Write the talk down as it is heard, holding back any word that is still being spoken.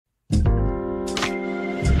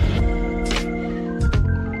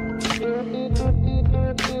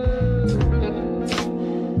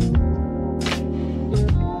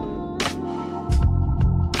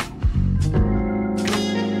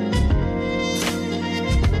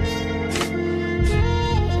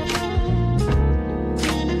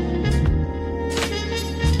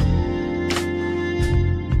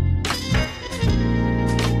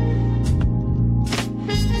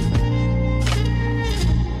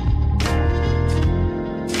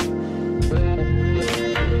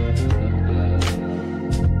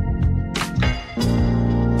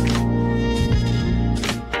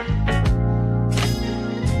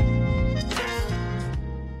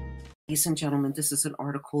ladies and gentlemen, this is an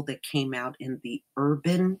article that came out in the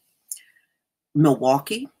Urban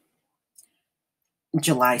Milwaukee,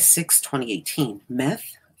 July 6, 2018. Meth,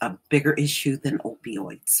 a bigger issue than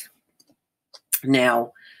opioids.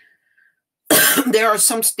 Now, there are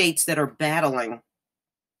some states that are battling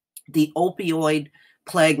the opioid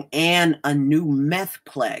plague and a new meth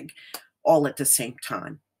plague all at the same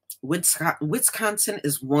time. Wisconsin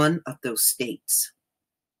is one of those states.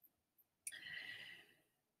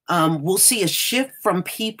 We'll see a shift from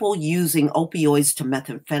people using opioids to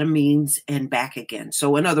methamphetamines and back again.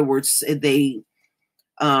 So in other words, they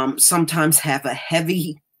sometimes have a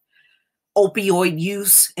heavy opioid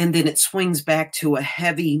use and then it swings back to a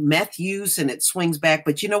heavy meth use and it swings back.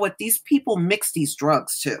 But you know what? These people mix these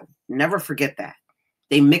drugs too. Never forget that.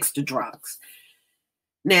 They mix the drugs.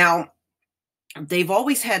 Now, they've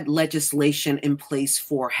always had legislation in place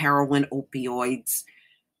for heroin, opioids,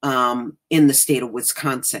 in the state of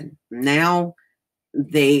Wisconsin. Now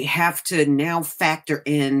they have to now factor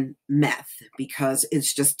in meth because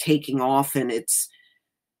it's just taking off and it's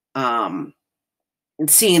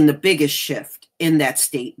seeing the biggest shift in that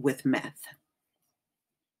state with meth.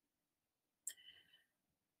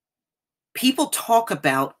 People talk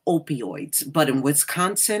about opioids, but in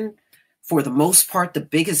Wisconsin, for the most part, the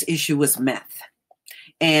biggest issue is meth.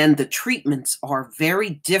 And the treatments are very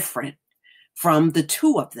different from the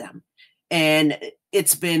two of them. And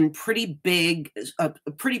it's been a pretty big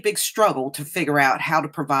struggle to figure out how to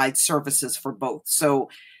provide services for both. So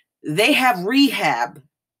they have rehab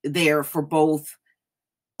there for both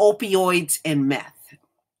opioids and meth.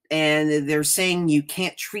 And they're saying you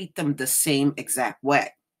can't treat them the same exact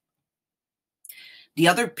way. The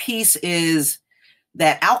other piece is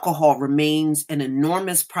that alcohol remains an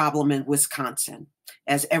enormous problem in Wisconsin,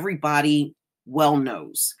 as everybody well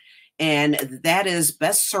knows. And that is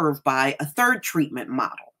best served by a third treatment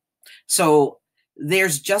model. So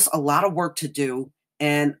there's just a lot of work to do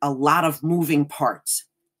and a lot of moving parts.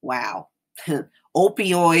 Wow.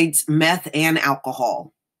 Opioids, meth, and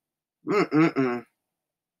alcohol.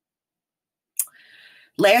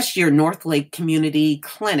 Last year, North Lake Community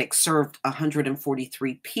Clinic served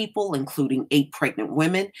 143 people, including 8 pregnant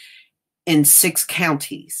women in 6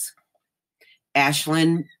 counties: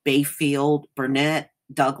 Ashland, Bayfield, Burnett,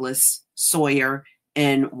 Douglas, Sawyer,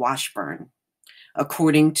 and Washburn,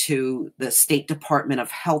 according to the State Department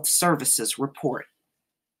of Health Services report.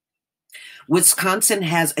 Wisconsin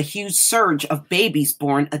has a huge surge of babies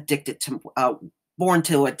born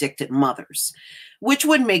to addicted mothers, which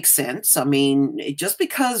would make sense. I mean, just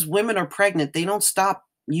because women are pregnant, they don't stop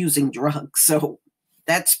using drugs. So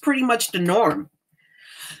that's pretty much the norm.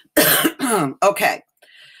 Okay.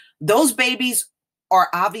 Those babies are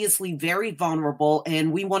obviously very vulnerable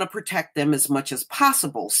and we want to protect them as much as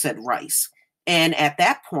possible, said Rice. And at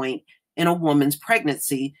that point in a woman's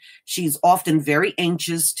pregnancy, she's often very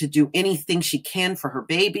anxious to do anything she can for her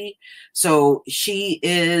baby. So she's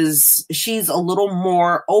a little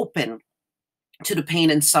more open to the pain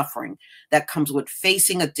and suffering that comes with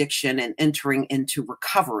facing addiction and entering into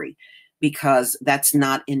recovery, because that's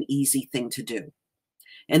not an easy thing to do.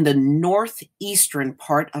 In the northeastern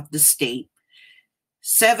part of the state,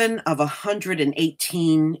 7 of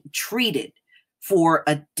 118 treated for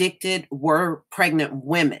addicted were pregnant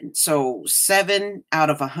women. So 7 out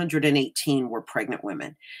of 118 were pregnant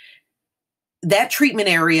women. That treatment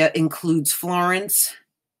area includes Florence,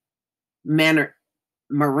 Marinette,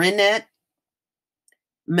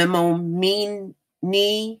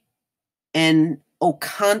 Menominee, and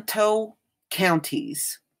Oconto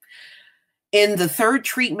counties. In the third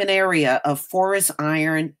treatment area of Forest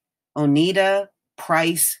Iron, Oneida,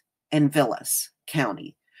 Price, and Vilas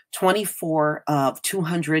County, 24 of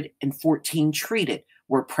 214 treated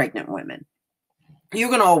were pregnant women. You're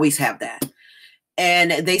going to always have that.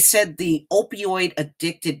 And they said the opioid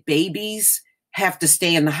addicted babies have to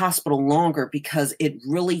stay in the hospital longer because it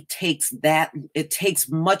really takes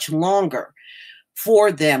much longer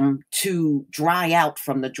for them to dry out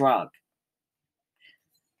from the drug.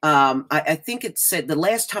 I think it said the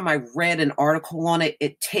last time I read an article on it,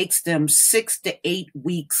 it takes them 6 to 8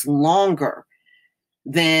 weeks longer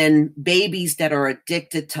than babies that are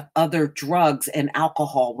addicted to other drugs and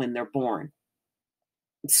alcohol when they're born.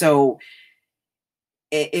 So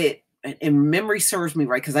and memory serves me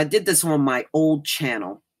right, because I did this on my old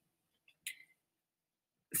channel.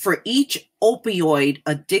 For each opioid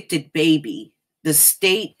addicted baby, the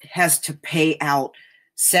state has to pay out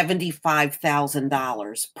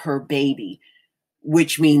 $75,000 per baby,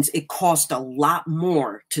 which means it costs a lot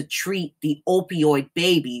more to treat the opioid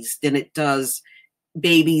babies than it does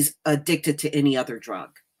babies addicted to any other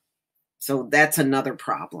drug. So that's another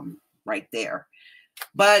problem. right there.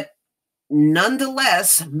 But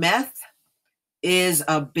nonetheless, meth is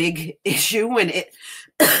a big issue, and it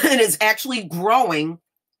is actually growing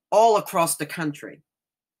all across the country.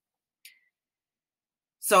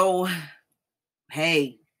 So,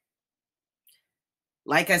 hey,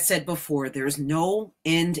 like I said before, there's no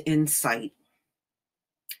end in sight.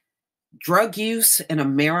 Drug use in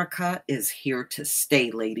America is here to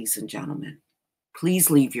stay, ladies and gentlemen.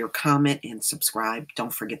 Please leave your comment and subscribe.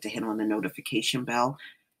 Don't forget to hit on the notification bell,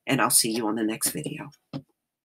 and I'll see you on the next video.